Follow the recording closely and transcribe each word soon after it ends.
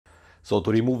So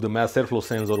to remove the mass airflow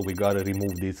sensor, we gotta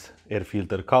remove this air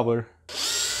filter cover.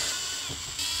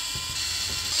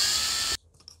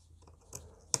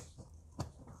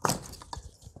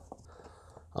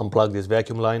 Unplug this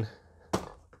vacuum line.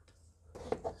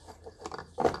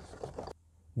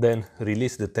 Then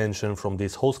release the tension from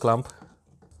this hose clamp.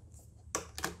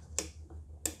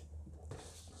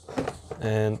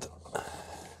 And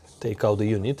take out the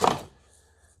unit.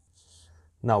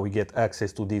 Now we get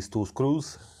access to these two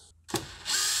screws.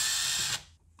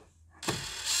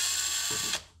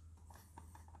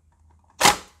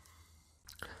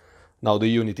 Now the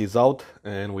unit is out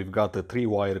and we've got a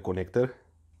 3-wire connector.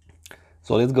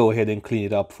 So let's go ahead and clean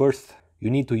it up first.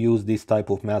 You need to use this type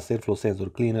of mass airflow sensor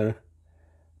cleaner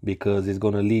because it's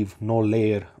gonna leave no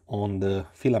layer on the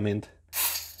filament.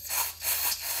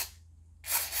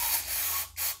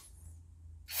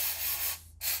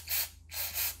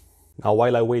 Now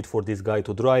while I wait for this guy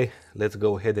to dry, let's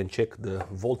go ahead and check the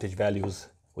voltage values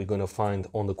we're gonna find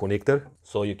on the connector,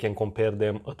 so you can compare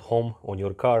them at home on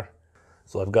your car.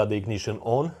 So I've got the ignition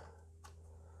on.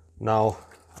 Now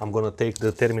I'm gonna take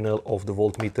the terminal of the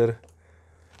voltmeter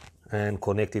and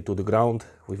connect it to the ground.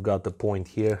 We've got the point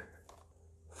here.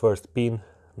 First pin,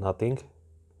 nothing.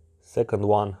 Second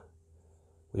one,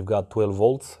 we've got 12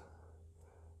 volts.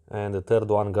 And the third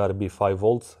one gotta be 5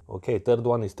 volts. Okay, third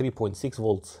one is 3.6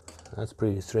 volts. That's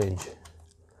pretty strange.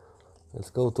 Let's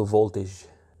go to voltage.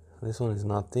 This one is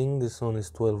nothing. This one is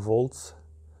 12 volts.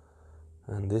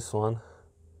 And this one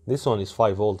is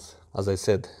 5 volts, as I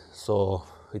said. So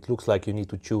it looks like you need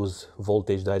to choose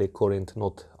voltage direct current,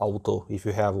 not auto, if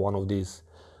you have one of these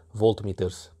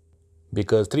voltmeters.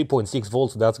 Because 3.6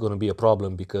 volts, that's gonna be a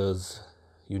problem because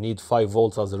you need 5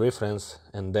 volts as a reference,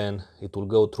 and then it will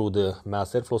go through the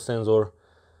mass airflow sensor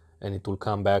and it will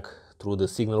come back through the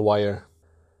signal wire.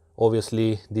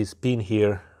 Obviously, this pin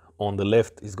here on the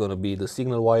left is gonna be the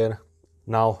signal wire.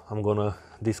 Now I'm gonna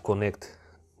disconnect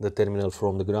the terminal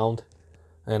from the ground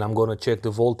and I'm gonna check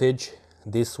the voltage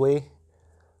this way.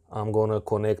 I'm gonna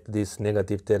connect this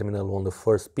negative terminal on the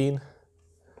first pin.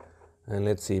 And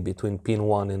let's see, between pin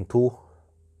 1 and 2,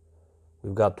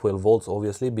 we've got 12 volts,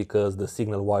 obviously, because the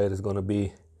signal wire is going to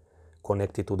be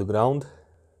connected to the ground.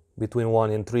 Between 1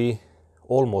 and 3,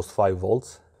 almost 5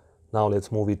 volts. Now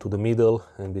let's move it to the middle,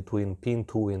 and between pin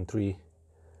 2 and 3,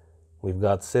 we've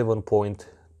got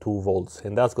 7.2 volts.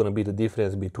 And that's going to be the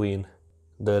difference between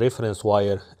the reference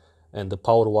wire and the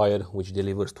power wire, which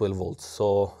delivers 12 volts.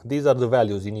 So these are the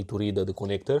values you need to read at the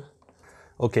connector.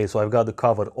 Okay, so I've got the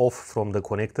cover off from the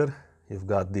connector. You've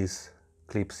got these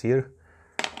clips here.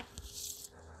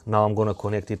 Now I'm gonna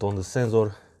connect it on the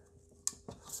sensor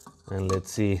and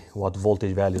let's see what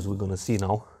voltage values we're gonna see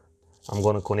now. I'm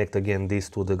gonna connect again this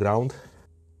to the ground.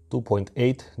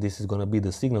 2.8, this is gonna be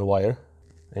the signal wire,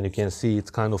 and you can see it's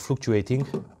kind of fluctuating.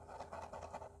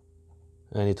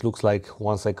 And it looks like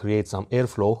once I create some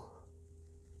airflow,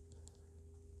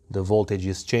 the voltage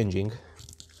is changing.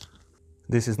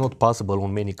 This is not possible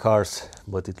on many cars,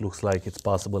 but it looks like it's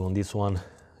possible on this one.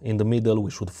 In the middle, we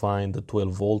should find the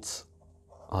 12 volts.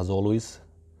 As always.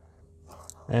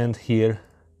 And here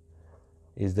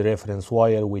is the reference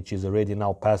wire, which is already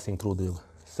now passing through the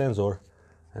sensor,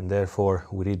 and therefore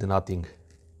we read nothing.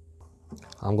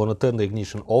 I'm gonna turn the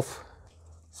ignition off.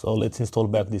 So let's install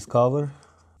back this cover.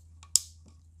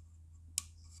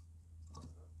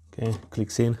 Okay,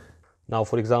 clicks in. Now,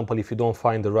 for example, if you don't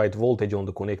find the right voltage on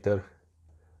the connector,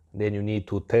 then you need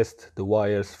to test the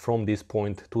wires from this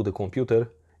point to the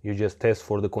computer. You just test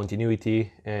for the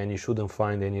continuity and you shouldn't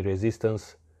find any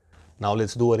resistance. Now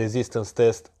let's do a resistance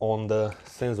test on the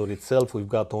sensor itself. We've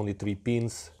got only 3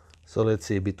 pins. So let's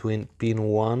see, between pin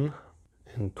 1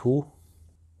 and 2,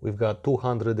 we've got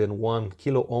 201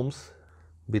 kilo ohms.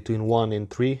 Between 1 and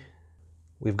 3,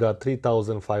 we've got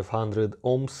 3500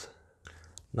 ohms.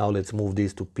 Now let's move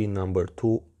this to pin number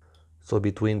 2. So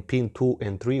between pin 2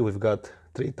 and 3, we've got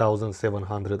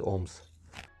 3700 ohms.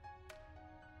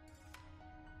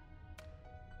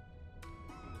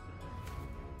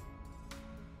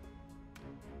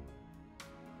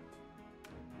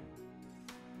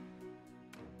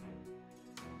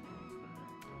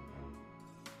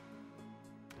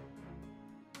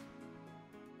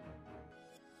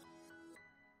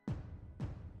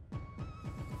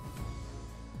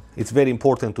 It's very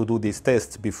important to do these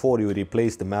tests before you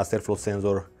replace the mass airflow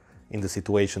sensor in the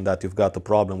situation that you've got a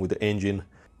problem with the engine.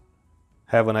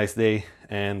 Have a nice day,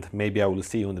 and maybe I will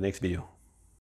see you in the next video.